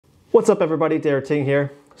What's up everybody, Ting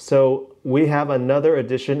here. So we have another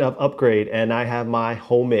edition of Upgrade and I have my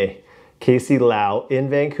homie, Casey Lau in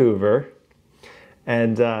Vancouver.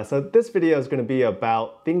 And so this video is going to be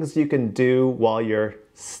about things you can do while you're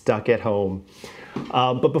stuck at home.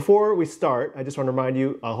 But before we start, I just want to remind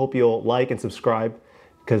you, I hope you'll like and subscribe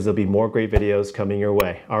because there'll be more great videos coming your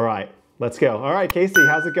way. All right, let's go. All right, Casey,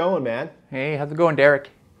 how's it going, man? Hey, how's it going,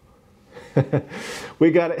 Derek? We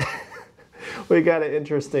got it. We got an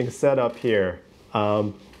interesting setup here.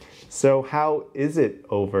 So how is it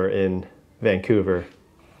over in Vancouver?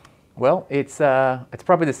 Well, it's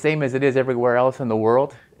probably the same as it is everywhere else in the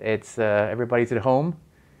world. It's everybody's at home,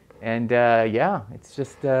 and yeah, it's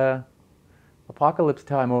just apocalypse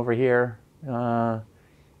time over here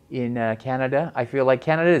in Canada. I feel like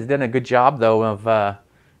Canada has done a good job, though, of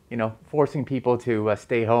forcing people to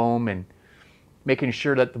stay home and making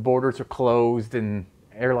sure that the borders are closed and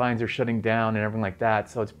airlines are shutting down and everything like that.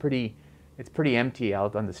 So it's pretty empty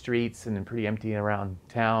out on the streets and pretty empty around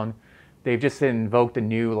town. They've just invoked a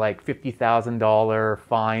new like $50,000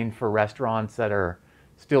 fine for restaurants that are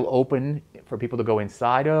still open for people to go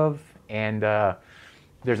inside of, and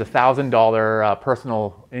there's a $1,000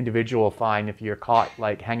 personal individual fine if you're caught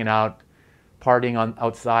like hanging out, partying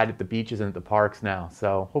outside at the beaches and at the parks now.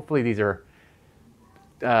 So hopefully these are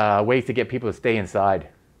ways to get people to stay inside.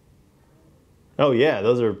 Oh yeah,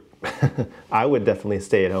 those are, I would definitely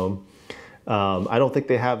stay at home. I don't think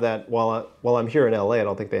they have that, while I'm here in LA, I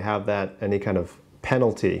don't think they have that any kind of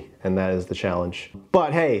penalty, and that is the challenge.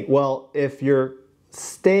 But hey, well, if you're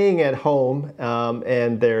staying at home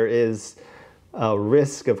and there is a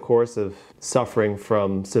risk, of course, of suffering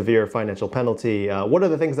from severe financial penalty, what are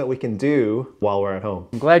the things that we can do while we're at home?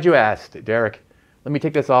 I'm glad you asked, Derek. Let me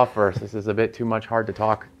take this off first. This is a bit too much hard to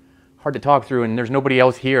talk through, and there's nobody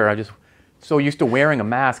else here. I just so used to wearing a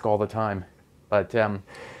mask all the time. But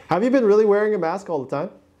have you been really wearing a mask all the time?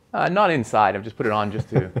 not inside. I've just put it on just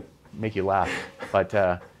to make you laugh.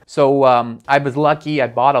 But so I was lucky. I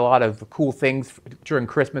bought a lot of cool things during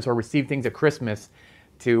Christmas, or received things at Christmas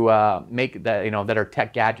to make that, that are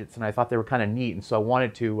tech gadgets, and I thought they were kind of neat, and so I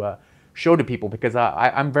wanted to show to people because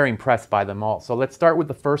I'm very impressed by them all. So let's start with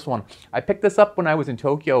the first one. I picked this up when I was in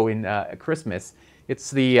Tokyo in Christmas. It's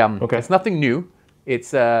the It's nothing new.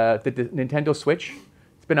 It's the Nintendo Switch.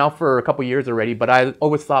 It's been out for a couple years already, but I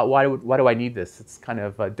always thought, why do I need this? It's kind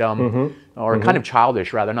of dumb, or kind of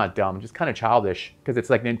childish, rather, not dumb, just kind of childish, because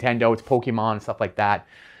it's like Nintendo, it's Pokemon, and stuff like that.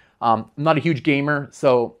 I'm not a huge gamer,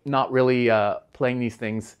 so not really playing these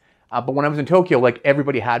things. But when I was in Tokyo, like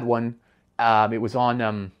everybody had one. It was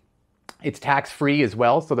on, it's tax-free as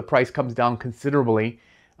well, so the price comes down considerably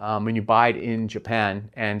when you buy it in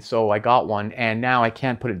Japan. And so I got one, and now I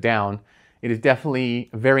can't put it down. It is definitely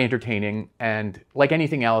very entertaining, and like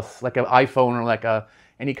anything else, like an iPhone or like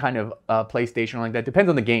any kind of PlayStation or like that, depends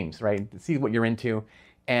on the games, right? See what you're into.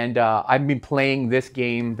 And I've been playing this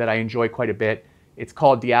game that I enjoy quite a bit. It's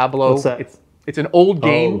called Diablo. What's that? It's an old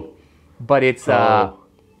game, but it's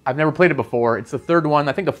I've never played it before. It's the third one.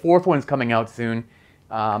 I think the fourth one's coming out soon.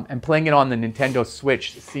 And playing it on the Nintendo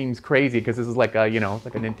Switch seems crazy because this is like a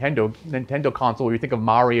like a Nintendo console where you think of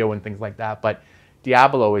Mario and things like that, but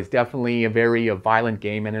Diablo is definitely a very violent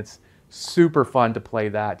game, and it's super fun to play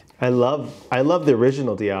that. I love the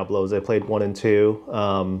original Diablos. I played 1 and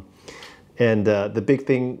 2, and the big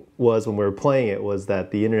thing was when we were playing it was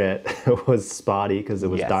that the internet was spotty because it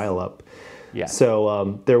was dial-up. Yeah.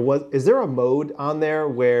 So is there a mode on there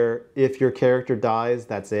where if your character dies,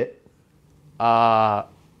 that's it? I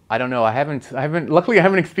don't know. Luckily, I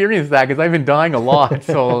haven't experienced that because I've been dying a lot.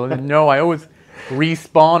 So no, I always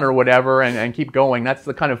respawn or whatever and keep going. That's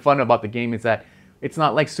the kind of fun about the game, is that it's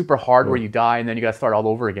not like super hard where you die and then you got to start all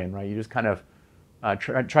over again, right? You just kind of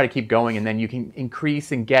try to keep going, and then you can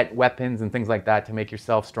increase and get weapons and things like that to make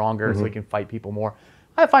yourself stronger so you can fight people more.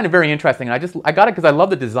 I find it very interesting. I got it because I love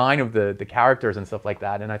the design of the characters and stuff like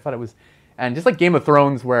that, and I thought it was, and just like Game of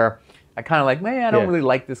Thrones, where I kind of like, man, I don't really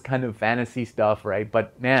like this kind of fantasy stuff, right?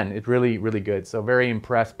 But man, it's really, really good. So very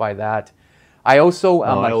impressed by that. I also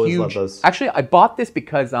I always love those. Actually, I bought this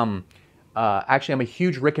because actually I'm a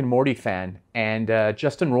huge Rick and Morty fan, and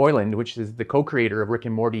Justin Roiland, which is the co-creator of Rick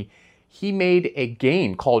and Morty, he made a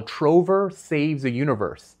game called Trover Saves the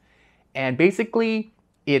Universe, and basically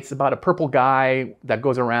it's about a purple guy that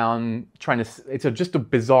goes around trying to. It's just a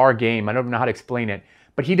bizarre game. I don't know how to explain it,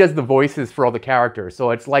 but he does the voices for all the characters.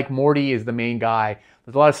 So it's like Morty is the main guy.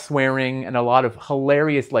 There's a lot of swearing and a lot of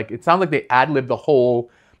hilarious, like it sounds like they ad-libbed the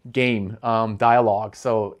whole game dialogue.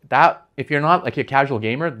 So that, if you're not like a casual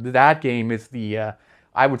gamer, that game is the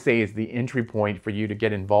I would say is the entry point for you to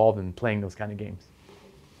get involved in playing those kind of games.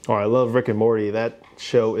 Oh, I love Rick and Morty. That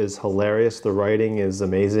show is hilarious. The writing is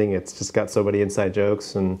amazing. It's just got so many inside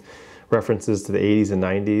jokes and references to the 80s and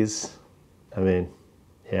 90s. I mean,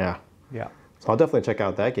 yeah. Yeah. So I'll definitely check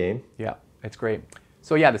out that game. Yeah, it's great.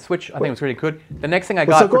 So yeah, the Switch I think was really good. The next thing I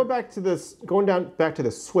Well, got. so going back to this, back to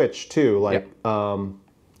the Switch too. Like,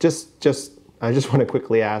 just I just want to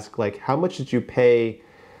quickly ask, like, how much did you pay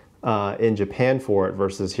in Japan for it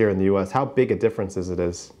versus here in the U.S.? How big a difference is it?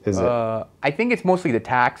 I think it's mostly the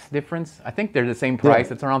tax difference. I think they're the same price.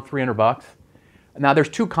 Yeah. It's around $300. Now there's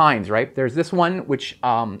two kinds, right? There's this one which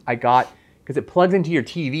I got because it plugs into your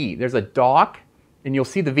TV. There's a dock, and you'll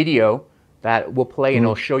see the video that will play, and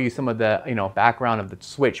it'll show you some of the background of the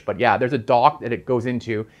Switch. But yeah, there's a dock that it goes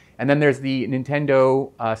into, and then there's the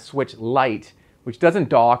Nintendo Switch Lite, which doesn't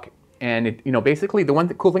dock. And it, basically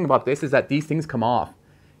the cool thing about this is that these things come off,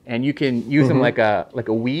 and you can use them like a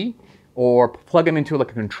Wii, or plug them into like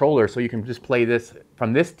a controller, so you can just play this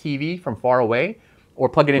from this TV from far away, or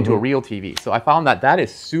plug it into a real TV. So I found that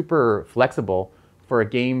is super flexible for a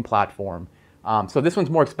game platform. So this one's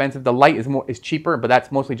more expensive. The Lite is cheaper, but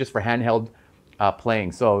that's mostly just for handheld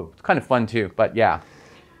playing. So it's kind of fun too. But yeah.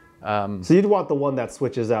 So you'd want the one that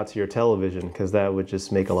switches out to your television, because that would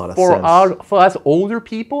just make a lot of sense. For us older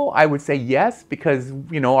people, I would say yes, because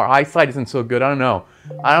our eyesight isn't so good. I don't know.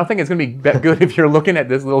 I don't think it's going to be good if you're looking at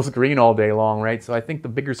this little screen all day long, right? So I think the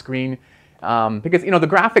bigger screen, because the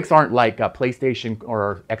graphics aren't like PlayStation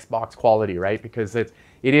or Xbox quality, right? Because it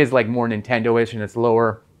is like more Nintendo-ish, and it's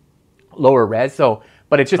lower res. So,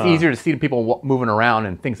 but it's just easier to see the people moving around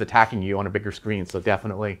and things attacking you on a bigger screen. So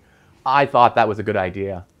definitely, I thought that was a good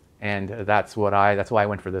idea. And that's why I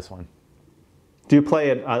went for this one. Do you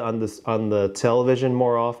play it on the television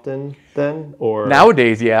more often then, or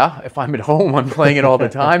nowadays? Yeah, if I'm at home, I'm playing it all the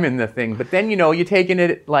time in the thing. But then you're taking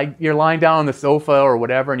it like you're lying down on the sofa or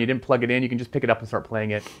whatever, and you didn't plug it in. You can just pick it up and start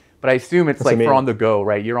playing it. But I assume it's like for on the go,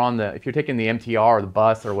 right? If you're taking the MTR or the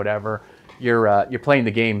bus or whatever, you're playing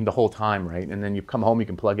the game the whole time, right? And then you come home, you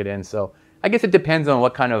can plug it in. So I guess it depends on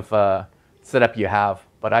what kind of setup you have.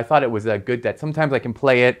 But I thought it was good that sometimes I can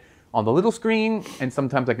play it on the little screen, and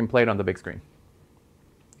sometimes I can play it on the big screen.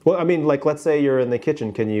 Well, I mean, like, let's say you're in the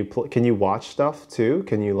kitchen. Can you watch stuff too?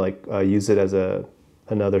 Can you use it as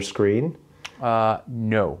another screen?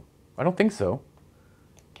 No, I don't think so.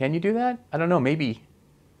 Can you do that? I don't know. Maybe.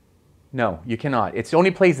 No, you cannot. It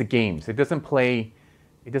only plays the games. It doesn't play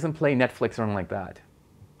Netflix or anything like that.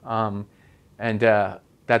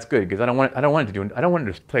 That's good, because I don't want it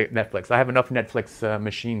to play Netflix. I have enough Netflix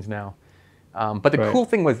machines now. But the cool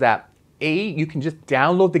thing was that you can just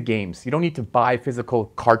download the games. You don't need to buy a physical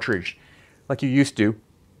cartridge like you used to.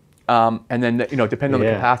 And then depending on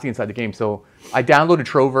the capacity inside the game. So I downloaded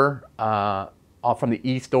Trover from the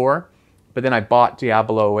eStore, but then I bought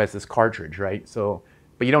Diablo as this cartridge, right? So,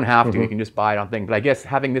 but you don't have to. You can just buy it on thing. But I guess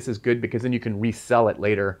having this is good, because then you can resell it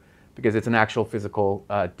later, because it's an actual physical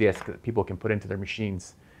disc that people can put into their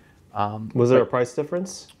machines. Was there a price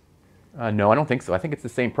difference? No, I don't think so. I think it's the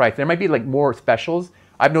same price. There might be like more specials.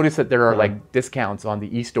 I've noticed that there are like discounts on the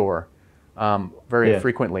eStore very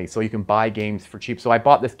frequently, so you can buy games for cheap. So I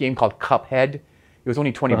bought this game called Cuphead. It was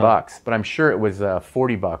only $20, but I'm sure it was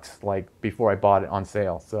 $40 like before I bought it on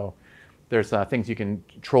sale. So there's things you can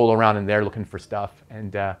troll around in there looking for stuff,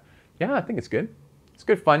 and yeah, I think it's good. It's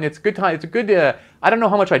good fun. It's good time. It's a good. I don't know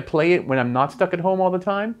how much I'd play it when I'm not stuck at home all the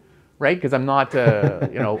time, right? Because I'm not,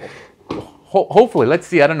 hopefully, let's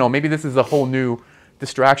see. I don't know. Maybe this is a whole new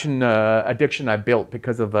distraction addiction I built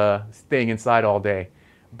because of staying inside all day.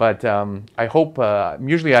 But I hope.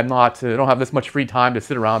 Usually, I don't have this much free time to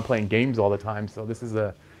sit around playing games all the time. So this is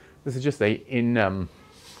just in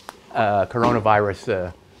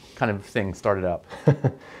coronavirus kind of thing started up.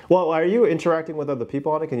 Well, are you interacting with other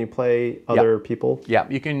people on it? Can you play other people? Yeah,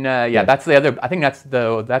 you can. That's the other. I think that's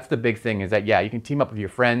the big thing, is that you can team up with your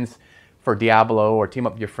friends for Diablo, or team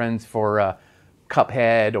up with your friends for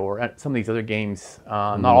Cuphead, or some of these other games.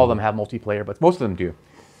 Not all of them have multiplayer, but most of them do.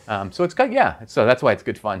 So it's good. Yeah, so that's why it's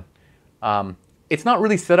good fun. It's not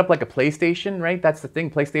really set up like a PlayStation, right? That's the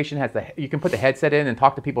thing. PlayStation has you can put the headset in and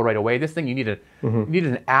talk to people right away. This thing, you need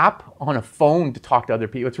an app on a phone to talk to other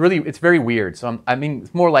people. It's very weird. So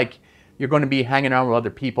it's more like you're going to be hanging around with other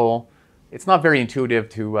people. It's not very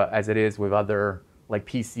intuitive as it is with other like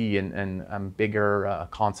PC and bigger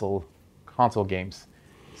console games.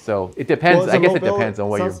 So it depends. I guess it depends on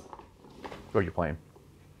what you're playing.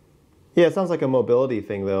 Yeah, it sounds like a mobility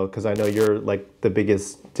thing, though, because I know you're like the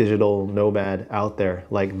biggest digital nomad out there,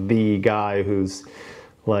 like the guy who's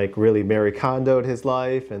like really Marie Kondo'd his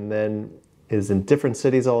life and then is in different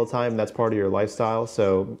cities all the time. That's part of your lifestyle.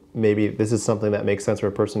 So maybe this is something that makes sense for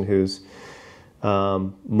a person who's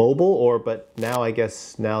mobile, but now I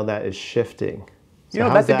guess now that is shifting. So You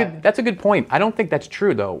know, that's a good point. I don't think that's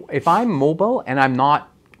true though. If I'm mobile and I'm not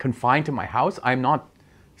confined to my house, I'm not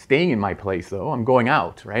staying in my place though. I'm going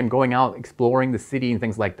out, right? I'm going out exploring the city and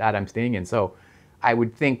things like that I'm staying in. So I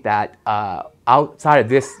would think that outside of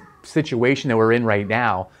this situation that we're in right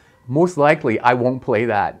now, most likely I won't play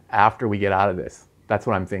that after we get out of this. That's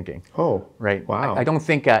what I'm thinking. Oh, right. Wow. I don't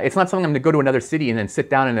think it's not something I'm going to go to another city and then sit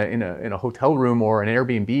down in a hotel room or an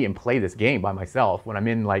Airbnb and play this game by myself when I'm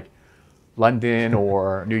in like London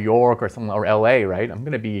or New York or something, or LA, right? I'm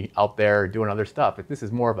going to be out there doing other stuff. This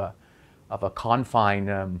is more of a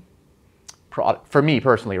confined product for me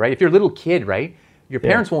personally, right? If you're a little kid, right, your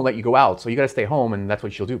parents won't let you go out, so you got to stay home, and that's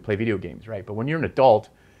what you'll do, play video games, right? But when you're an adult,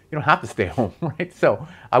 you don't have to stay home, right? So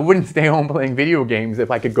I wouldn't stay home playing video games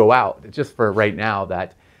if I could go out. It's just for right now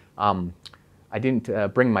that I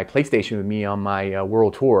didn't bring my PlayStation with me on my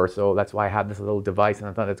world tour, so that's why I have this little device, and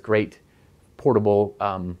I thought that's great portable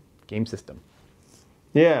game system.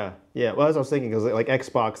 Yeah. Well, as I was thinking, because like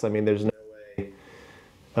Xbox, I mean, there's no way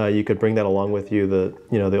you could bring that along with you.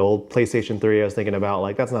 The old PlayStation 3, I was thinking about,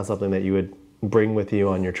 like, that's not something that you would bring with you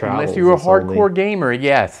on your travels. Unless you're a hardcore gamer,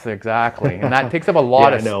 yes, exactly. And that takes up a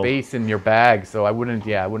lot of space in your bag, so I wouldn't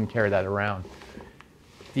carry that around.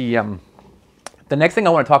 The next thing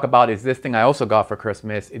I want to talk about is this thing I also got for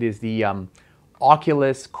Christmas. It is the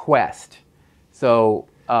Oculus Quest. So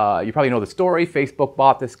you probably know the story. Facebook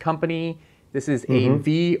bought this company. This is a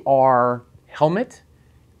VR helmet.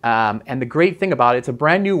 And the great thing about it, it's a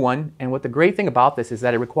brand new one. And what the great thing about this is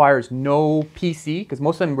that it requires no PC, because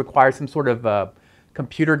most of them require some sort of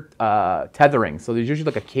computer tethering. So there's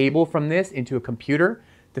usually like a cable from this into a computer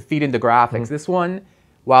to feed into graphics. This one,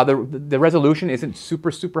 while the resolution isn't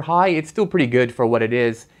super high, it's still pretty good for what it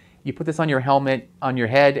is. You put this on your helmet, on your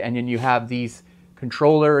head, and then you have these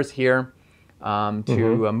controllers here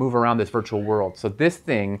to move around this virtual world. So this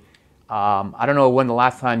thing, I don't know when the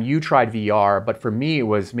last time you tried VR, but for me it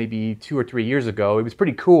was maybe 2 or 3 years ago. It was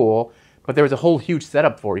pretty cool, but there was a whole huge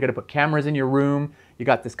setup for it. You got to put cameras in your room. You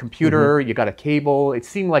got this computer. You got a cable. It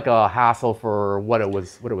seemed like a hassle for what it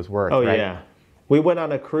was worth. Oh right? yeah. We went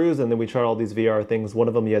on a cruise and then we tried all these VR things. One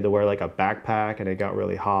of them you had to wear like a backpack and it got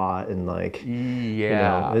really hot and like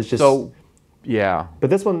it's just But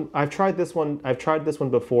this one I've tried this one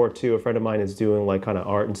before too. A friend of mine is doing like kind of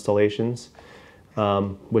art installations,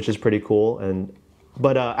 which is pretty cool.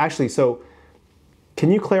 But actually, so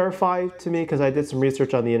can you clarify to me, because I did some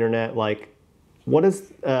research on the internet, like what is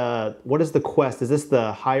the Quest? Is this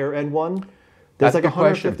the higher end one? There's like a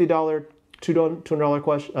 $150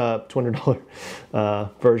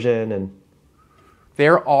 $200 version, and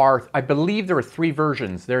I believe there are 3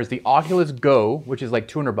 versions. There's the Oculus Go, which is like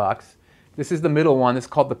 $200. This is the middle one. This is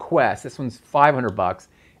called the Quest. This one's $500,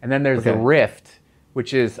 and then there's the Rift,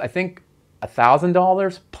 which is I think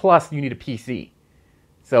 $1,000 plus you need a PC.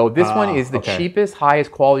 So this one is the cheapest,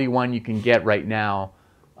 highest quality one you can get right now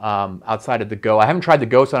outside of the Go. I haven't tried the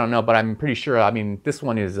Go, so I don't know, but I'm pretty sure. I mean, this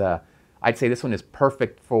one is. I'd say this one is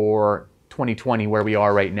perfect for 2020, where we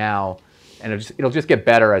are right now, and it'll just get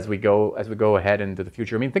better as we go ahead into the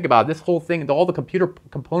future. I mean, think about it. This whole thing. All the computer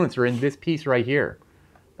components are in this piece right here.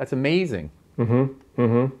 That's amazing. Yeah.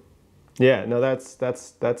 No, that's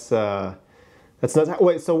not.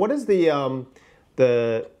 Wait. So what is the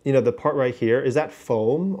the part right here? Is that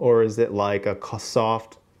foam or is it like a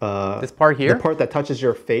soft? This part here. The part that touches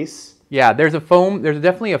your face. Yeah. There's a foam. There's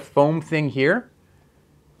definitely a foam thing here.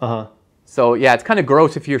 So yeah, it's kind of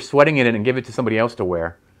gross if you're sweating in it and give it to somebody else to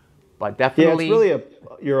wear. But definitely... Yeah, it's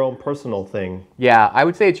really your own personal thing. Yeah, I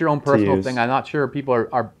would say it's your own personal thing. I'm not sure people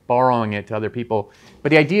are borrowing it to other people.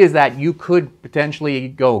 But the idea is that you could potentially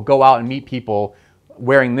go out and meet people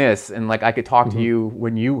wearing this. And like I could talk to you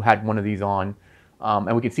when you had one of these on.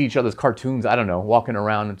 And we could see each other's cartoons, I don't know, walking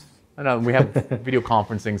around. I don't know, we have video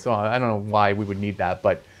conferencing, so I don't know why we would need that.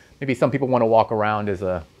 But maybe some people want to walk around as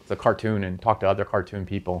a cartoon and talk to other cartoon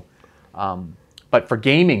people. But for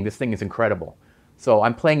gaming, this thing is incredible. So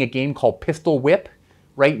I'm playing a game called Pistol Whip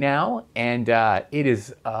right now, and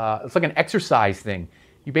it's like an exercise thing.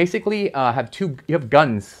 You basically you have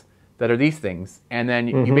guns that are these things, and then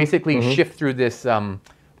you basically shift through this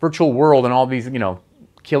virtual world, and all these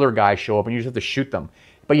killer guys show up, and you just have to shoot them.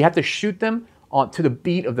 But you have to shoot them to the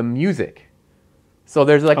beat of the music. So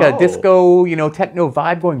there's like a disco, techno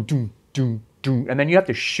vibe going doom, doom, doom, and then you have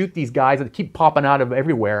to shoot these guys that keep popping out of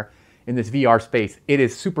everywhere in this VR space. It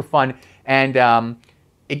is super fun, and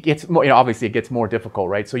it gets more, obviously it gets more difficult,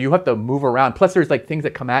 right? So you have to move around. Plus there's like things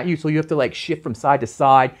that come at you, so you have to like shift from side to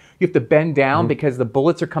side. You have to bend down because the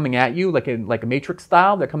bullets are coming at you like a Matrix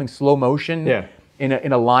style. They're coming slow motion. Yeah.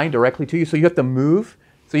 in a line directly to you. So you have to move.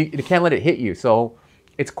 So you can't let it hit you. So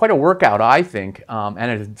it's quite a workout, I think,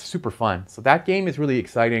 and it's super fun. So that game is really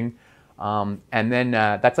exciting. And then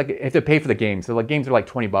that's like, you have to pay for the game. So the games are like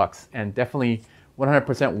 $20 and definitely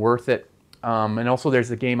 100% worth it. And also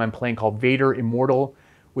there's a game I'm playing called Vader Immortal,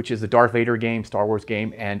 which is a Darth Vader game, Star Wars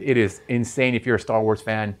game. And it is insane if you're a Star Wars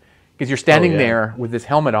fan, because you're standing there with this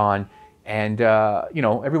helmet on, and you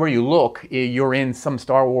know, everywhere you look, you're in some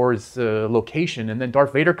Star Wars location, and then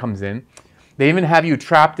Darth Vader comes in. They even have you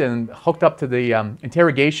trapped and hooked up to the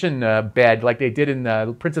interrogation bed, like they did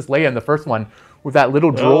in Princess Leia in the first one, with that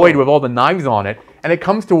little droid with all the knives on it, and it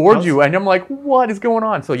comes towards you, and I'm like, what is going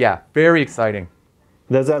on? So yeah, very exciting.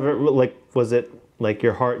 Does that like, was it like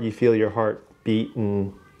your heart? You feel your heart beat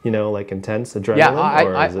and, you know, like intense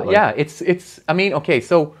adrenaline? Yeah, yeah. It's. I mean, okay.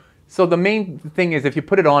 So the main thing is, if you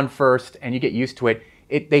put it on first and you get used to it,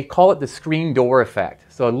 they call it the screen door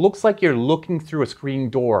effect. So it looks like you're looking through a screen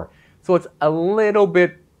door. So it's a little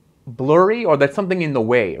bit blurry, or there's something in the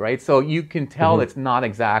way, right? So you can tell it's not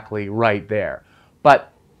exactly right there.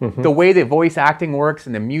 But the way the voice acting works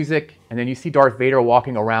and the music, and then you see Darth Vader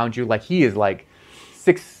walking around you, like he is like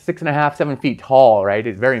 6.5, 7 feet tall, right?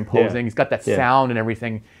 It's very imposing. Yeah. He's got that sound and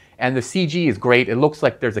everything. And the CG is great. It looks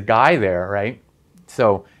like there's a guy there, right?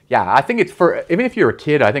 So yeah, I think it's even if you're a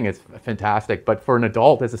kid, I think it's fantastic. But for an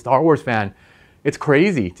adult, as a Star Wars fan, it's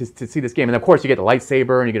crazy to see this game. And of course, you get the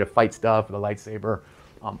lightsaber and you get to fight stuff with the lightsaber.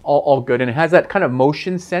 All good. And it has that kind of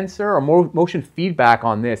motion sensor or motion feedback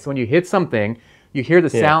on this. So when you hit something, you hear the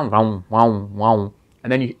sound, wow, wow, wow.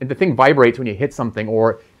 And then the thing vibrates when you hit something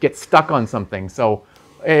or get stuck on something. So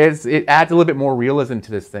it adds a little bit more realism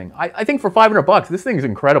to this thing. I think for $500, this thing is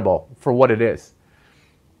incredible for what it is.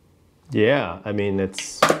 Yeah, I mean,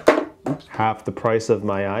 it's half the price of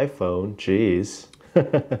my iPhone. Jeez.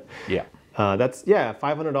 Yeah.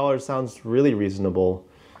 $500 sounds really reasonable.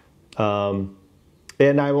 And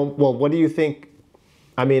well, what do you think?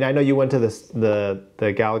 I mean, I know you went to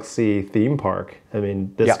the Galaxy theme park. I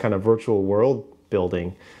mean, this kind of virtual world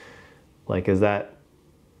building, like, is that,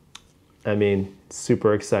 I mean,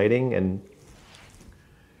 super exciting? And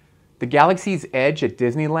the Galaxy's Edge at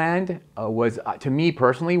Disneyland was, to me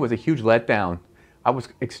personally, was a huge letdown. I was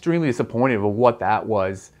extremely disappointed with what that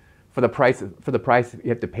was for the price you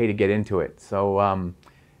have to pay to get into it. So I'm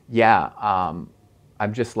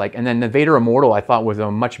just like, and then the Vader Immortal I thought was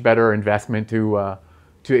a much better investment to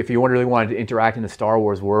if you really wanted to interact in the Star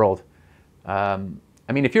Wars world.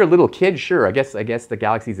 I mean, if you're a little kid, sure, I guess the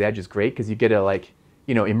Galaxy's Edge is great because you get to, like,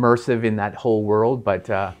 you know, immersive in that whole world. But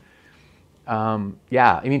yeah,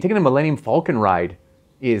 I mean, taking a Millennium Falcon ride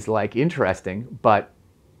is like interesting, but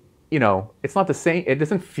you know, it's not the same. It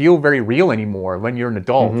doesn't feel very real anymore when you're an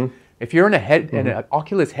adult. If you're in an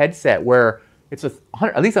Oculus headset where it's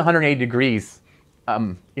at least 180 degrees,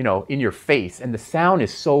 you know, in your face, and the sound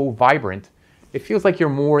is so vibrant, it feels like you're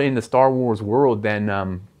more in the Star Wars world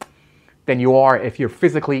than you are if you're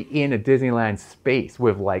physically in a Disneyland space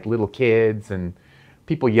with like little kids and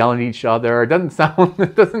people yelling at each other. It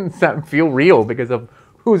doesn't feel real because of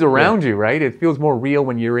who's around you, right? It feels more real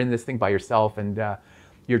when you're in this thing by yourself and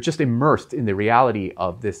you're just immersed in the reality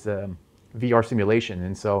of this VR simulation.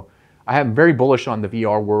 And so I am very bullish on the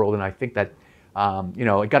VR world, and I think that you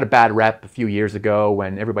know, it got a bad rep a few years ago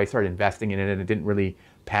when everybody started investing in it and it didn't really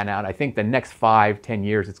pan out. I think the next 5-10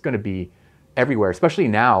 years it's going to be everywhere, especially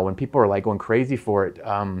now when people are like going crazy for it,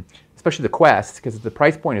 especially the Quest, because the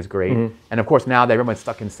price point is great. And of course, now that everyone's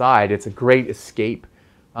stuck inside, it's a great escape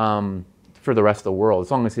for the rest of the world.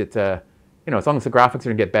 As long as it, you know, as long as the graphics are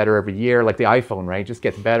going to get better every year, like the iPhone, right? It just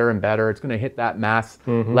gets better and better. It's going to hit that mass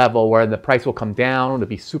level where the price will come down. It'll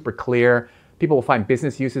be super clear. People will find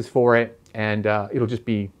business uses for it, and it'll just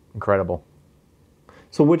be incredible.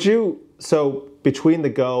 So between the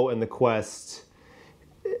Go and the Quest,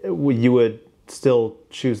 you would still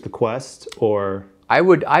choose the Quest, or? I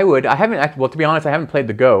would. I haven't, well, to be honest, I haven't played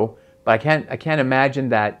the Go, but I can't imagine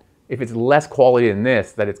that if it's less quality than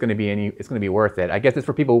this, that it's going to be worth it. I guess it's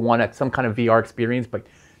for people who want some kind of VR experience, but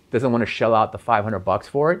doesn't want to shell out the $500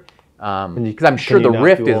 for it. Because I'm sure the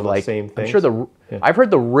Rift is like, I've heard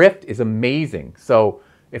the Rift is amazing. So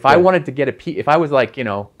if I wanted to get if I was like, you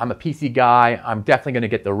know, I'm a PC guy, I'm definitely going to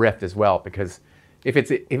get the Rift as well, because if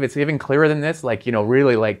it's even clearer than this, like, you know,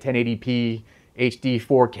 really like 1080p, HD,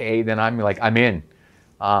 4K, then I'm in.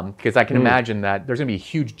 Because I can imagine that there's going to be a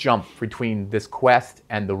huge jump between this Quest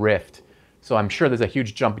and the Rift. So I'm sure there's a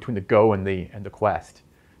huge jump between the Go and the Quest.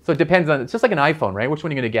 So it depends on, it's just like an iPhone, right? Which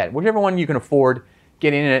one are you going to get? Whichever one you can afford,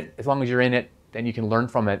 get in it. As long as you're in it, then you can learn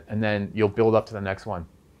from it, and then you'll build up to the next one.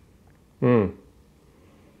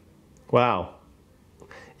 Wow.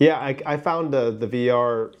 Yeah, I found the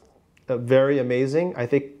VR very amazing. I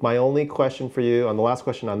think my only question for you, on the last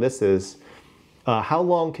question on this is, how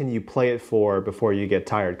long can you play it for before you get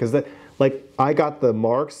tired? Because like I got the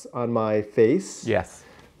marks on my face. Yes.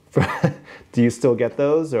 Do you still get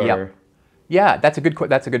those, or? Yep. Yeah, that's a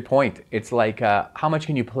good point. It's like how much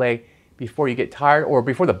can you play before you get tired or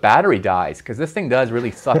before the battery dies? Because this thing does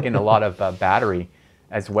really suck in a lot of battery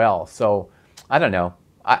as well. So I don't know.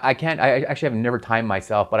 I can't. I actually have never timed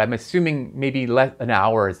myself, but I'm assuming maybe less an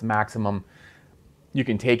hour is maximum you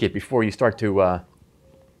can take it before you start to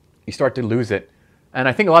lose it. And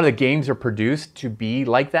I think a lot of the games are produced to be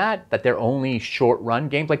like that they're only short-run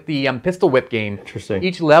games, like the Pistol Whip game. Interesting.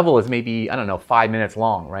 Each level is maybe, I don't know, 5 minutes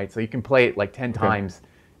long, right? So you can play it like 10 times,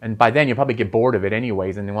 and by then you'll probably get bored of it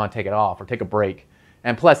anyways, and you want to take it off or take a break.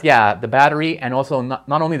 And plus, yeah, the battery, and also not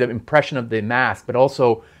only the impression of the mask, but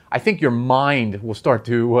also I think your mind will start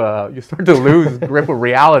to lose grip of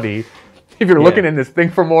reality if you're looking in this thing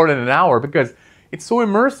for more than an hour, because it's so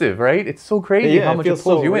immersive, right? It's so crazy how much it pulls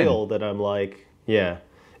so you real in. that I'm like, yeah.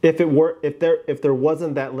 If there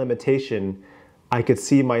wasn't that limitation, I could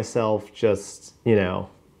see myself just,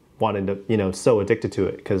 wanting to, so addicted to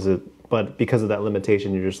it but because of that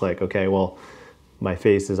limitation, you're just like, okay, well, my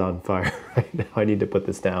face is on fire right now. I need to put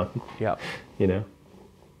this down. Yeah.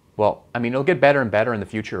 Well, I mean, it'll get better and better in the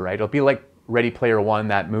future, right? It'll be like Ready Player One,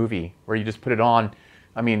 that movie, where you just put it on.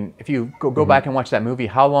 I mean, if you go back and watch that movie,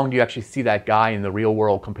 how long do you actually see that guy in the real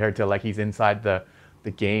world compared to like he's inside the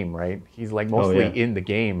game, right? He's like mostly in the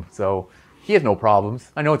game, so he has no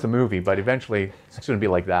problems. I know it's a movie, but eventually it's going to be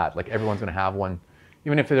like that. Like everyone's going to have one.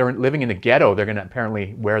 Even if they're living in the ghetto, they're going to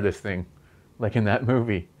apparently wear this thing, like in that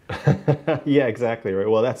movie. Yeah, exactly right.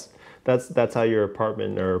 Well, that's how your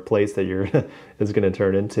apartment or place that you're is going to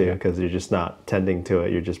turn into, because you're just not tending to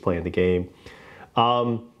it. You're just playing the game.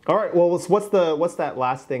 All right. Well, what's that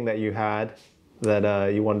last thing that you had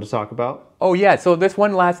that you wanted to talk about? Oh yeah, so this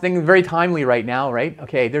one last thing is very timely right now, right?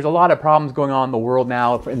 Okay, there's a lot of problems going on in the world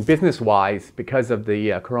now, and business-wise, because of the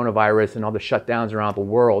coronavirus and all the shutdowns around the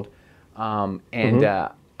world.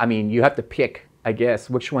 I mean, you have to pick, I guess,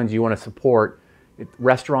 which ones you want to support.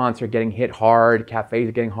 Restaurants are getting hit hard, cafes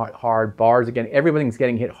are getting hard, bars are getting, everything's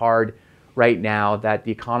getting hit hard right now, that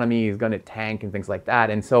the economy is going to tank and things like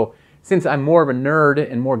that. And so, since I'm more of a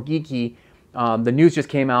nerd and more geeky, the news just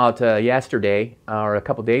came out yesterday, or a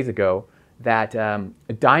couple days ago, that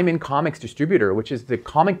Diamond Comics distributor, which is the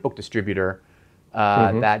comic book distributor,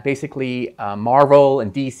 that basically Marvel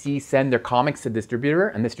and DC send their comics to the distributor,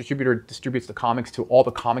 and this distributor distributes the comics to all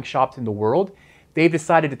the comic shops in the world. They've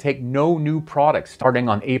decided to take no new products starting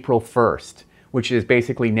on April 1st, which is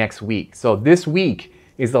basically next week. So this week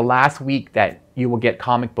is the last week that you will get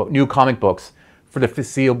new comic books for the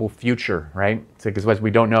foreseeable future, right? Because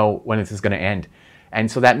we don't know when this is going to end.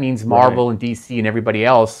 And so that means Marvel and DC and everybody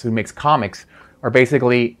else who makes comics are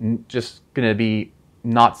basically just going to be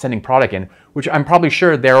not sending product in, which I'm probably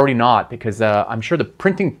sure they're already not, because I'm sure the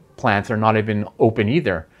printing plants are not even open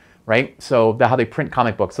either, right? So how they print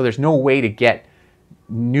comic books. So there's no way to get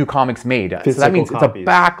new comics made. So that means it's a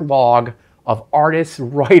backlog of artists,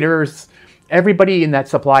 writers, everybody in that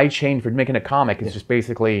supply chain for making a comic is just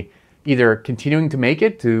basically either continuing to make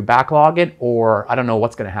it, to backlog it, or I don't know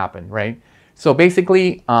what's going to happen, right? So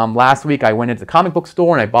basically, last week I went into the comic book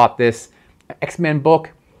store and I bought this X-Men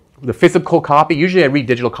book, the physical copy. Usually I read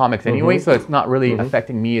digital comics anyway, so it's not really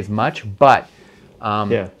affecting me as much. But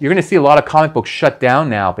you're going to see a lot of comic books shut down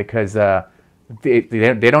now because they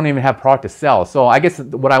don't even have product to sell. So I guess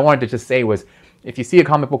what I wanted to just say was, if you see a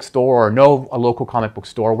comic book store or know a local comic book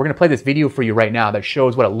store, we're going to play this video for you right now that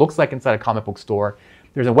shows what it looks like inside a comic book store.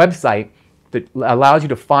 There's a website that allows you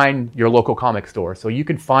to find your local comic store. So you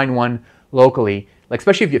can find one locally, like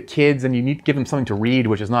especially if you have kids and you need to give them something to read,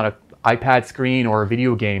 which is not an iPad screen or a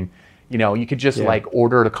video game. You could just like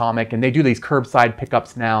order the comic, and they do these curbside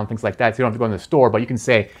pickups now and things like that. So you don't have to go in the store, but you can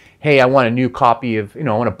say, hey, I want a new copy of, I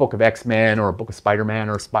want a book of X-Men or a book of Spider-Man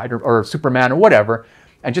or Superman or whatever,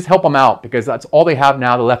 and just help them out, because that's all they have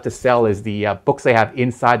now left to sell is the books they have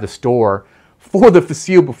inside the store for the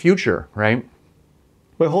foreseeable future, right?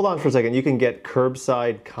 Wait, hold on for a second. You can get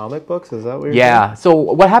curbside comic books? Is that what you're saying? Yeah. So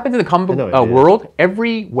what happens in the comic book world,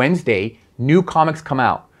 every Wednesday, new comics come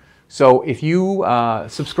out. So if you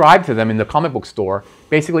subscribe to them in the comic book store,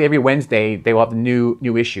 basically every Wednesday, they will have the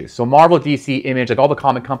new issues. So Marvel, DC, Image, like all the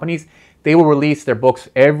comic companies, they will release their books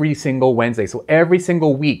every single Wednesday. So every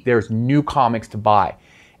single week, there's new comics to buy.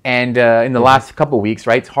 And in the last couple of weeks,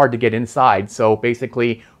 right, it's hard to get inside. So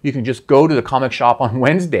basically, you can just go to the comic shop on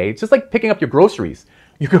Wednesday. It's just like picking up your groceries.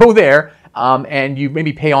 You go there, and you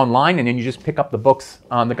maybe pay online, and then you just pick up the books.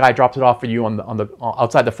 The guy drops it off for you on the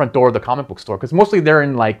outside the front door of the comic book store, because mostly they're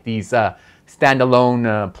in like these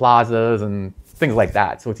standalone plazas and things like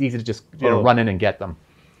that. So it's easy to just run in and get them.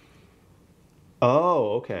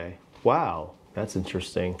 Oh, okay. Wow, that's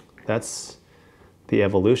interesting. That's the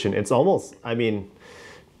evolution. It's almost, I mean,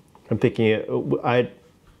 I'm thinking,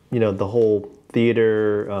 the whole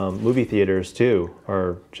theater, movie theaters too,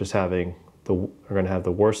 are just are going to have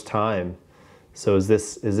the worst time. So is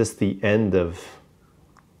this the end of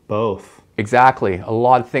both? Exactly, a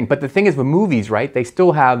lot of things. But the thing is with movies, right? They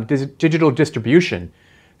still have digital distribution.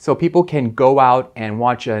 So people can go out and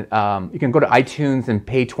watch you can go to iTunes and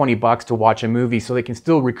pay $20 to watch a movie, so they can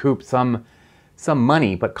still recoup some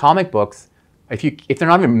money. But comic books, if they're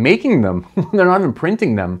not even making them, they're not even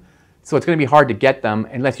printing them, so it's going to be hard to get them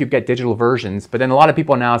unless you get digital versions. But then a lot of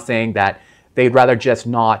people are now saying that they'd rather just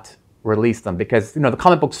not release them, because the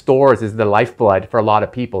comic book stores is the lifeblood for a lot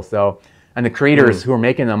of people. So, and the creators who are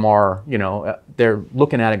making them are, they're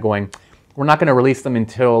looking at it going, we're not going to release them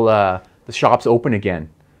until the shops open again.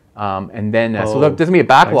 And then, so there's going to be a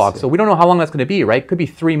backlog. So we don't know how long that's going to be, right? Could be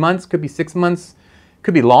 3 months, could be 6 months,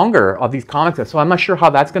 could be longer of these comics. So I'm not sure how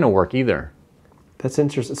that's going to work either. That's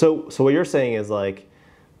interesting. So what you're saying is, like,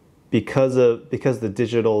 because the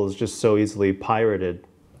digital is just so easily pirated,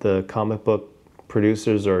 the comic book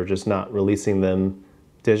producers are just not releasing them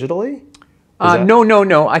digitally?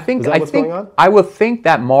 No. I think what's going on? I would think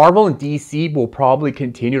that Marvel and DC will probably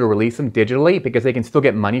continue to release them digitally because they can still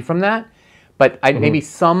get money from that. But maybe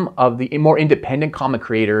some of the more independent comic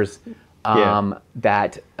creators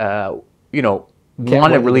that want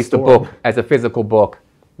to release the book as a physical book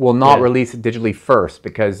will not release it digitally first,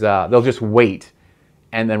 because they'll just wait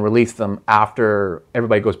and then release them after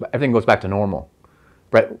everything goes back to normal.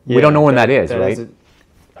 But we don't know when that is, right?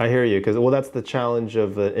 I hear you, because that's the challenge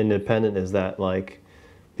of the independent, is that, like,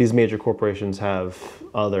 these major corporations have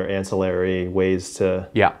other ancillary ways to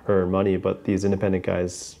earn money, but these independent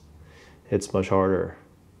guys, it's much harder.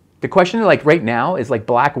 The question, like, right now is, like,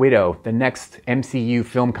 Black Widow, the next MCU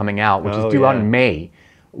film coming out, which is due out in May.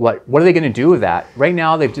 What are they going to do with that? Right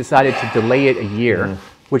now, they've decided to delay it a year,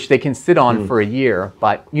 which they can sit on for a year.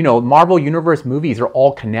 But, Marvel Universe movies are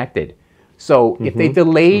all connected. So if they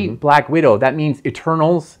delay Black Widow, that means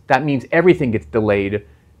Eternals, that means everything gets delayed.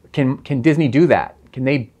 Can Disney do that? Can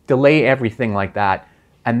they delay everything like that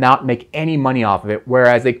and not make any money off of it?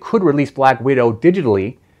 Whereas they could release Black Widow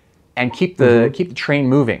digitally and keep the train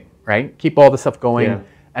moving, right? Keep all the stuff going. Yeah.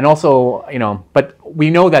 And also, but we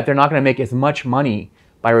know that they're not going to make as much money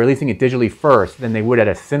by releasing it digitally first than they would at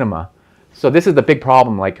a cinema. So this is the big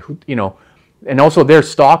problem, like, and also their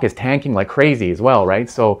stock is tanking like crazy as well, right?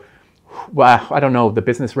 So, well, I don't know the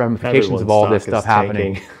business ramifications of all this stuff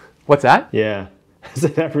happening. What's that? Yeah.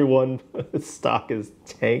 Everyone's stock is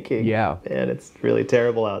tanking. Yeah. Man, it's really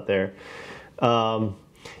terrible out there.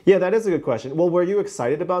 Yeah, that is a good question. Well, were you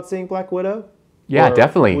excited about seeing Black Widow? Yeah,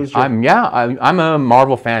 definitely. I'm a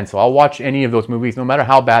Marvel fan, so I'll watch any of those movies, no matter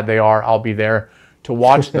how bad they are. I'll be there to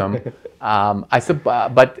watch them.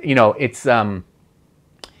 But it's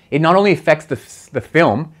it not only affects the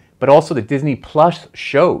film, but also the Disney Plus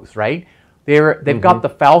shows, right? They've got the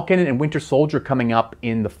Falcon and Winter Soldier coming up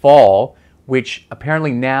in the fall, which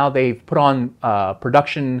apparently now they've put on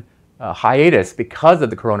production hiatus because of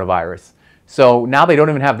the coronavirus. So now they don't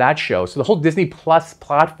even have that show. So the whole Disney Plus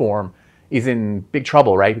platform is in big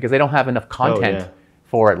trouble, right? Because they don't have enough content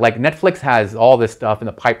for it. Like Netflix has all this stuff in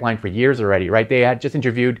the pipeline for years already, right? They had just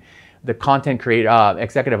interviewed the content creator,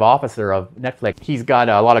 executive officer of Netflix. He's got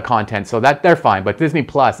a lot of content, so that they're fine. But Disney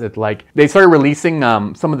Plus, it's like they started releasing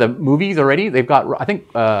some of the movies already. They've got, I think,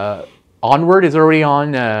 Onward is already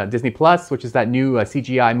on Disney Plus, which is that new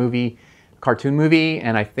CGI movie, cartoon movie,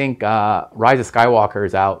 and I think Rise of Skywalker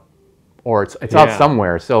is out, or it's out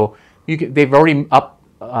somewhere. So they've already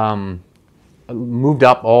moved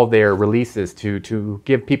up all their releases to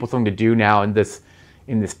give people something to do now in this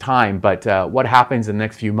time. But what happens in the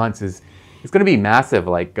next few months is going to be massive.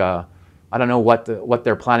 Like I don't know what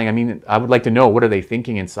they're planning. I mean, I would like to know, what are they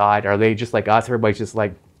thinking inside? Are they just like us? Everybody's just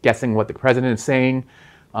like guessing what the president is saying,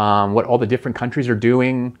 what all the different countries are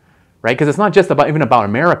doing, right? Because it's not just even about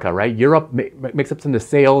America, right? Europe makes up some of the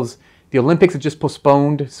sales. The Olympics are just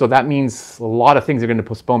postponed, so that means a lot of things are going to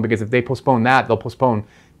postpone, because if they postpone that, they'll postpone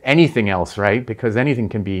anything else, right? Because anything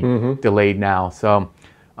can be delayed now. So,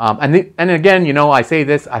 and again, I say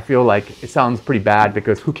this, I feel like it sounds pretty bad,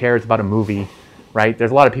 because who cares about a movie, right?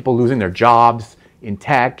 There's a lot of people losing their jobs in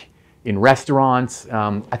tech, in restaurants.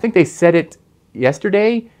 I think they said it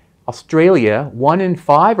yesterday, Australia, 1 in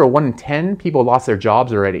 5 or 1 in 10 people lost their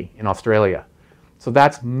jobs already in Australia. So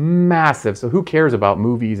that's massive. So who cares about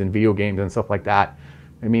movies and video games and stuff like that?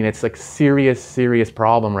 I mean, it's like serious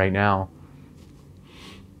problem right now.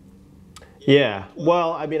 Yeah,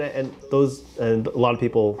 well, I mean, and a lot of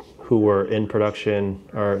people who were in production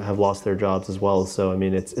have lost their jobs as well. So I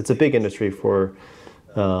mean, it's a big industry for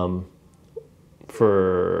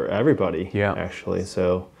everybody, Yeah. actually.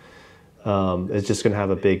 So it's just going to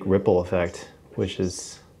have a big ripple effect, which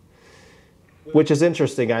is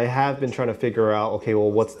interesting. I have been trying to figure out, okay,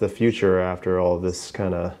 well, what's the future after all of this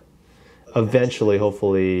kind of eventually,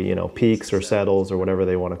 hopefully, you know, peaks or settles or whatever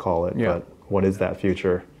they want to call it. Yeah. But what is that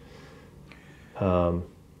future?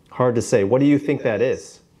 Hard to say. What do you think that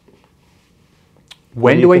is?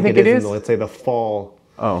 When do I think it is? In, let's say the fall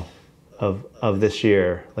of this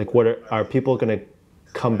year. Like, what are people going to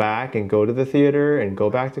come back and go to the theater and go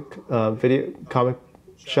back to video comic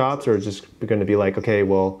shops, or just going to be like, okay,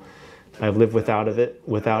 well, I've lived without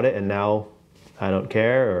it, and now I don't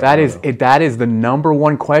care? Or, that is the number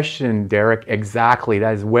one question, Derek. Exactly.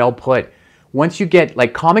 That is well put. Once you get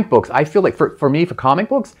like comic books, I feel like for me, for comic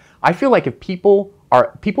books, I feel like if people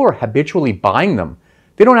are habitually buying them,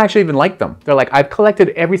 they don't actually even like them. They're like, I've collected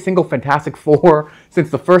every single Fantastic Four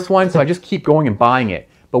since the first one, so I just keep going and buying it.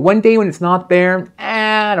 But one day when it's not there,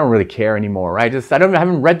 I don't really care anymore. I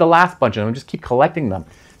haven't read the last bunch of them. I just keep collecting them.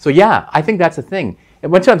 So yeah, I think that's the thing.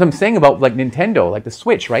 And what I'm saying about like Nintendo, like the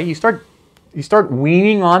Switch, right? You start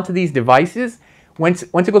weaning onto these devices. Once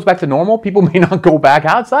it goes back to normal, people may not go back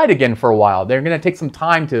outside again for a while. They're going to take some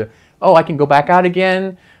time to, I can go back out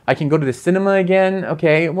again. I can go to the cinema again.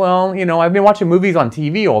 Okay, well, you know, I've been watching movies on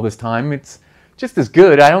TV all this time. It's just as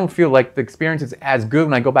good. I don't feel like the experience is as good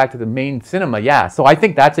when I go back to the main cinema. Yeah, so I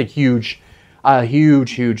think that's a huge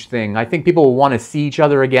thing. I think people will want to see each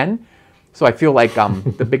other again. So I feel like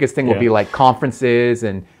the biggest thing will be like conferences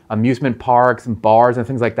and amusement parks and bars and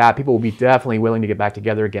things like that. People will be definitely willing to get back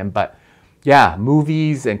together again. But yeah,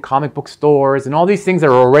 movies and comic book stores and all these things that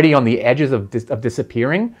are already on the edges of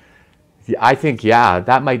disappearing. I think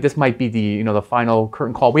this might be the final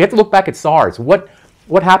curtain call. We have to look back at SARS. What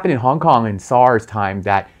happened in Hong Kong in SARS time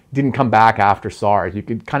that didn't come back after SARS? You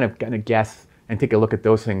could kind of guess and take a look at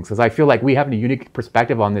those things, because I feel like we have a unique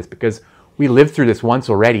perspective on this because we lived through this once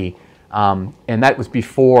already. And that was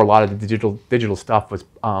before a lot of the digital stuff was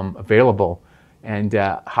available, and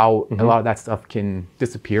how a lot of that stuff can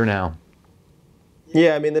disappear now.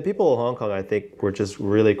 Yeah, I mean, the people of Hong Kong, I think, were just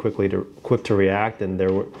really quick to react, and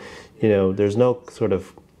there's no sort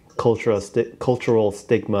of cultural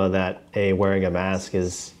stigma that wearing a mask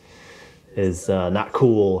is not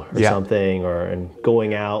cool or something, and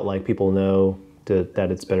going out, like, people know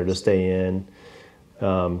that it's better to stay in.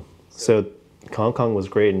 So Hong Kong was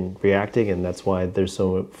great in reacting, and that's why there's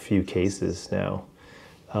so few cases now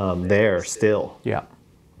there still. Yeah.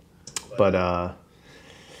 But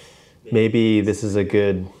maybe this is a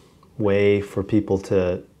good way for people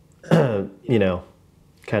to,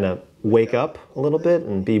 kind of wake up a little bit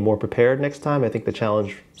and be more prepared next time. I think the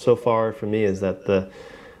challenge so far for me is that the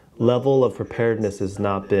level of preparedness has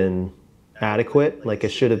not been adequate. Like, it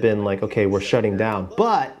should have been like, okay, we're shutting down,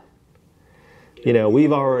 but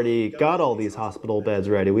we've already got all these hospital beds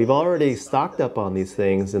ready. We've already stocked up on these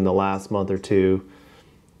things in the last month or two.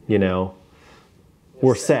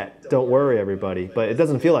 We're set. Don't worry, everybody. But it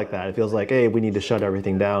doesn't feel like that. It feels like, hey, we need to shut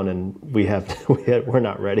everything down, and we're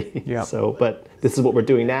not ready. Yeah. So, but this is what we're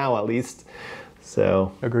doing now, at least.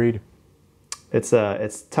 So agreed. It's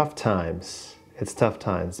tough times. It's tough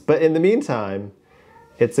times. But in the meantime,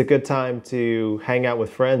 it's a good time to hang out with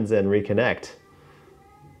friends and reconnect.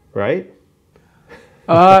 Right?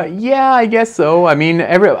 Yeah, I guess so. I mean,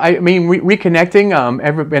 reconnecting.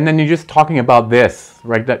 And then you're just talking about this,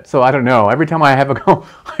 right? So I don't know. Every time I I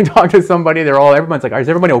talk to somebody, everyone's like, "Is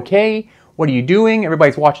everybody okay? What are you doing?"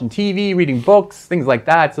 Everybody's watching TV, reading books, things like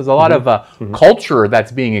that. So there's a lot of culture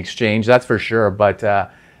that's being exchanged. That's for sure. But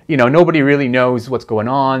nobody really knows what's going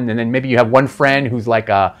on. And then maybe you have one friend who's like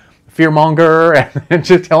a fearmonger and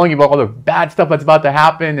just telling you about all the bad stuff that's about to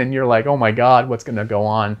happen, and you're like, "Oh my God, what's going to go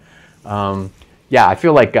on?" Yeah, I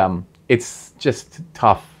feel like it's just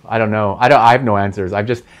tough. I don't know. I have no answers.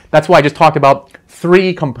 That's why I just talked about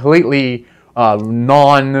 3 completely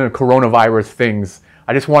non-coronavirus things.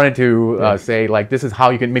 I just wanted to say, like, this is how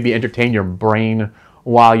you can maybe entertain your brain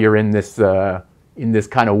while you're in this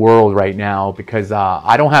kind of world right now, because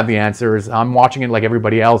I don't have the answers. I'm watching it like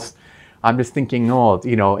everybody else. I'm just thinking,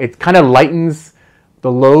 it kind of lightens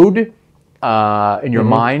the load in your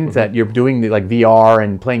mind that you're doing like VR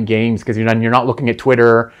and playing games, because you're not looking at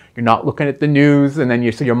Twitter, you're not looking at the news, and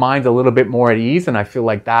then so your mind's a little bit more at ease. And I feel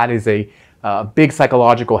like that is a big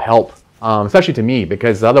psychological help especially to me,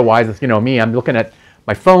 because otherwise, you know, me, I'm looking at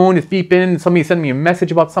my phone, it's beeping, somebody sending me a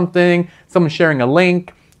message about something, someone's sharing a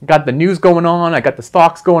link, got the news going on, I got the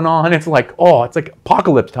stocks going on. It's like, oh, it's like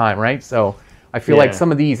apocalypse time, right? So I feel like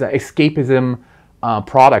some of these escapism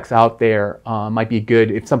products out there might be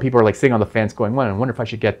good if some people are like sitting on the fence going, well, I wonder if I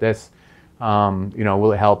should get this. You know,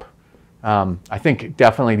 will it help? I think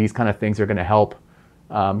definitely these kind of things are going to help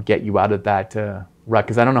get you out of that rut.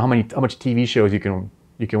 Because I don't know how much TV shows you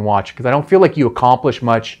can watch. Because I don't feel like you accomplish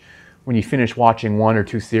much when you finish watching 1 or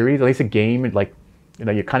 2 series. At least a game, like, you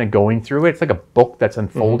know, you're kind of going through it. It's like a book that's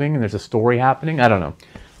unfolding, and there's a story happening. I don't know.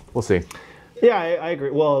 We'll see. Yeah, I agree.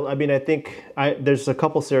 Well, I mean, I think there's a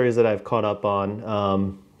couple series that I've caught up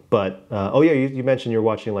on. But oh yeah, you mentioned you're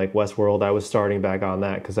watching like Westworld. I was starting back on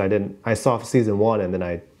that because I saw season 1 and then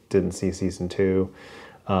I didn't see season 2,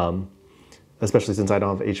 especially since I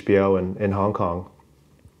don't have HBO in Hong Kong.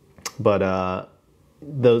 But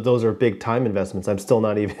those are big time investments. I'm still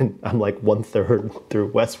not even. I'm like 1/3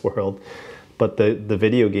 through Westworld, but the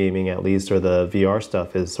video gaming at least, or the VR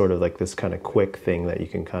stuff, is sort of like this kind of quick thing that you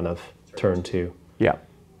can kind of turn to. Yeah.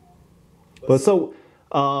 But so,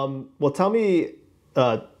 well, tell me.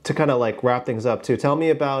 To kind of like wrap things up too, tell me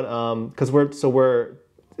about because we're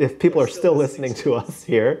if people are still listening to us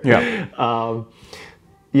here,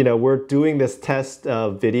 you know, we're doing this test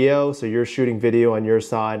video. So you're shooting video on your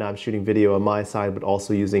side, I'm shooting video on my side, but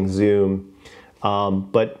also using Zoom.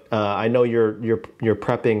 But I know you're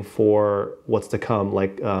prepping for what's to come.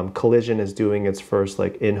 Like Collision is doing its first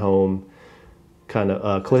like in-home kind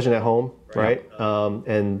of Collision at home, right?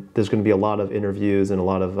 And there's going to be a lot of interviews and a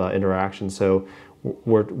lot of interaction. So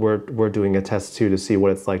we're doing a test too to see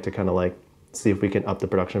what it's like to kind of like see if we can up the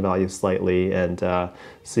production value slightly and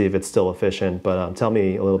see if it's still efficient. But tell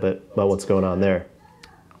me a little bit about what's going on there.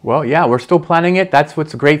 Well, yeah, we're still planning it. That's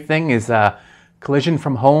what's a great thing is Collision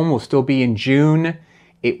from Home will still be in June.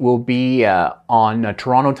 It will be on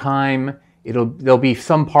Toronto time. There'll be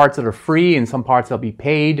some parts that are free and some parts that'll be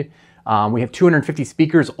paid. We have 250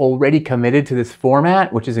 speakers already committed to this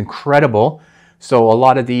format, which is incredible. So a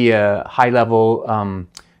lot of the high-level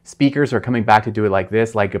speakers are coming back to do it like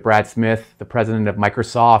this, like Brad Smith, the president of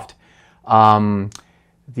Microsoft,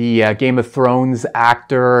 the Game of Thrones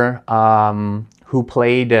actor who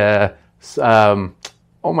played, oh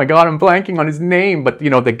my God, I'm blanking on his name, but you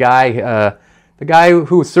know, the guy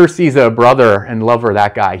who Cersei's brother and lover,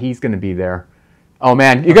 that guy, he's going to be there. Oh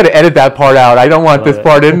man, you got to edit that part out. I don't want this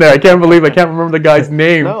part in there. I can't believe I can't remember the guy's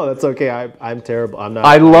name. No, that's okay. I'm terrible. I'm not.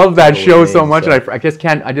 I love that show so much, and I just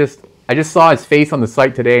can't. I just saw his face on the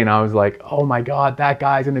site today, and I was like, oh my God, that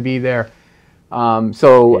guy's going to be there.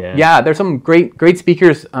 Yeah, there's some great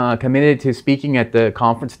speakers committed to speaking at the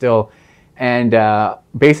conference still, and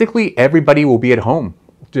basically everybody will be at home,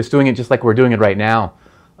 just doing it just like we're doing it right now.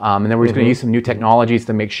 And then we're just going to use some new technologies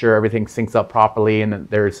to make sure everything syncs up properly, and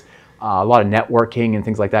that there's a lot of networking and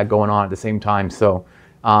things like that going on at the same time. So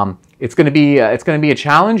it's going to be a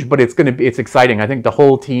challenge, but it's exciting. I think the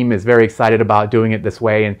whole team is very excited about doing it this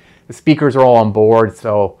way, and the speakers are all on board.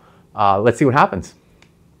 So let's see what happens.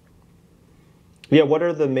 Yeah, what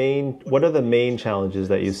are the main challenges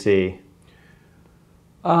that you see?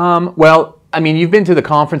 Well, I mean, you've been to the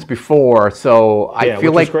conference before, so I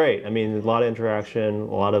feel like it's great. I mean, a lot of interaction,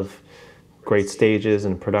 a lot of great stages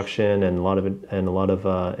and production, and a lot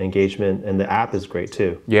of engagement, and the app is great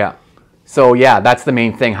too. Yeah. So yeah, that's the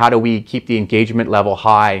main thing. How do we keep the engagement level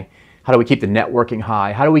high? How do we keep the networking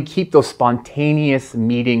high? How do we keep those spontaneous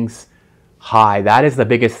meetings high? That is the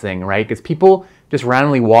biggest thing, right? Because people just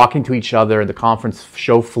randomly walk into each other at the conference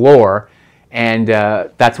show floor, and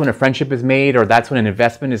that's when a friendship is made, or that's when an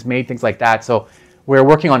investment is made, things like that. So we're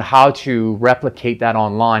working on how to replicate that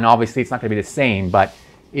online. Obviously, it's not going to be the same, but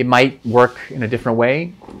it might work in a different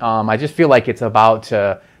way. I just feel like it's about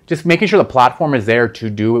just making sure the platform is there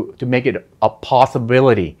to make it a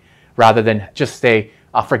possibility, rather than just say,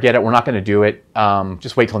 "I'll forget it. We're not going to do it.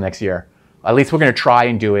 Just wait till next year." At least we're going to try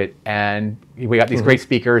and do it, and we got these great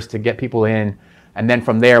speakers to get people in, and then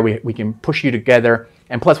from there we can push you together,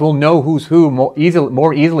 and plus we'll know who's who more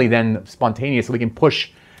easily than spontaneous. So we can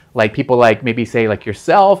push like people like maybe say like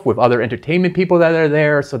yourself with other entertainment people that are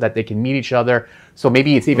there, so that they can meet each other. So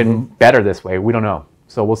maybe it's even better this way. We don't know.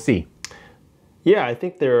 So we'll see. Yeah, I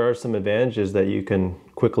think there are some advantages that you can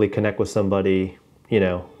quickly connect with somebody, you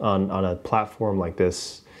know, on a platform like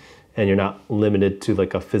this, and you're not limited to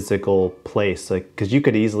like a physical place, like, because you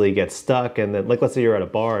could easily get stuck, and then like let's say you're at a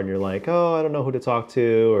bar and you're like, oh, I don't know who to talk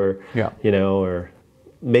to, or you know, or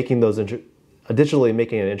making those digitally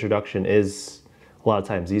making an introduction is a lot of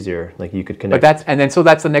times easier. Like you could connect. But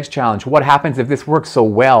that's the next challenge. What happens if this works so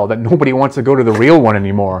well that nobody wants to go to the real one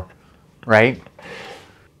anymore? right?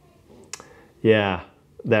 Yeah,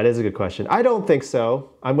 that is a good question. I don't think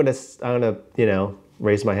so. I'm gonna, you know,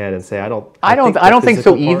 raise my hand and say I don't. I don't think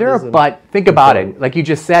so either. But think about it. Like you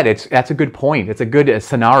just said, that's a good point. It's a good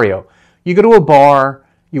scenario. You go to a bar,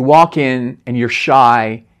 you walk in, and you're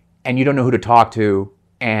shy, and you don't know who to talk to,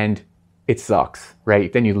 and it sucks,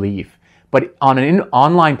 right? Then you leave. But on an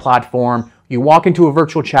online platform, you walk into a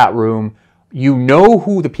virtual chat room. You know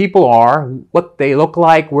who the people are, what they look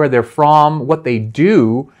like, where they're from, what they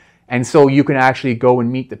do, and so you can actually go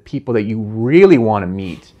and meet the people that you really want to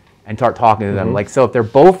meet and start talking to them. Like, so if they're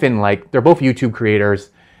both they're both YouTube creators,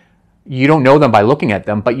 you don't know them by looking at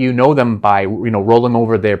them, but you know them by, you know, rolling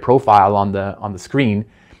over their profile on the screen,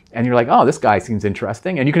 and you're like, oh, this guy seems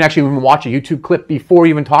interesting, and you can actually even watch a YouTube clip before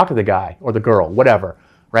you even talk to the guy or the girl, whatever,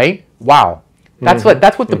 right? Wow. That's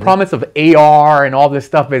what the promise of AR and all this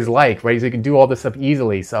stuff is like, right? So you can do all this stuff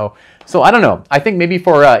easily. So I don't know. I think maybe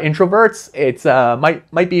for introverts, it's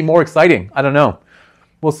might be more exciting. I don't know.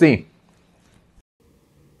 We'll see.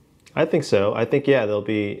 I think so. I think there'll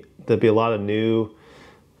be a lot of new,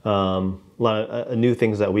 new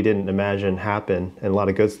things that we didn't imagine happen, and a lot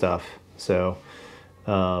of good stuff. So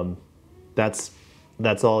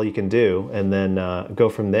that's all you can do, and then go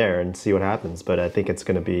from there and see what happens. But I think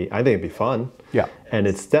it'd be fun. Yeah. And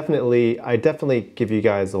I definitely give you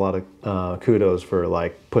guys a lot of kudos for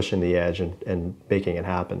like pushing the edge and making it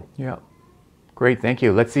happen. Yeah. Great, thank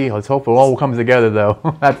you. Let's see. Let's hope it all comes together, though.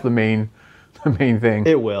 That's the main thing.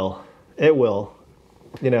 It will. It will.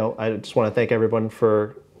 You know, I just want to thank everyone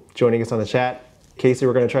for joining us on the chat. Casey,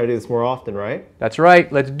 we're going to try to do this more often, right? That's right.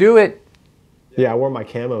 Let's do it. Yeah, I wore my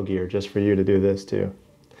camo gear just for you to do this too.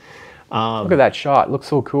 Look at that shot. It looks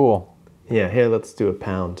so cool. Yeah, here, let's do a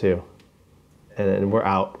pound too. And then we're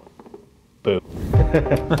out. Boom.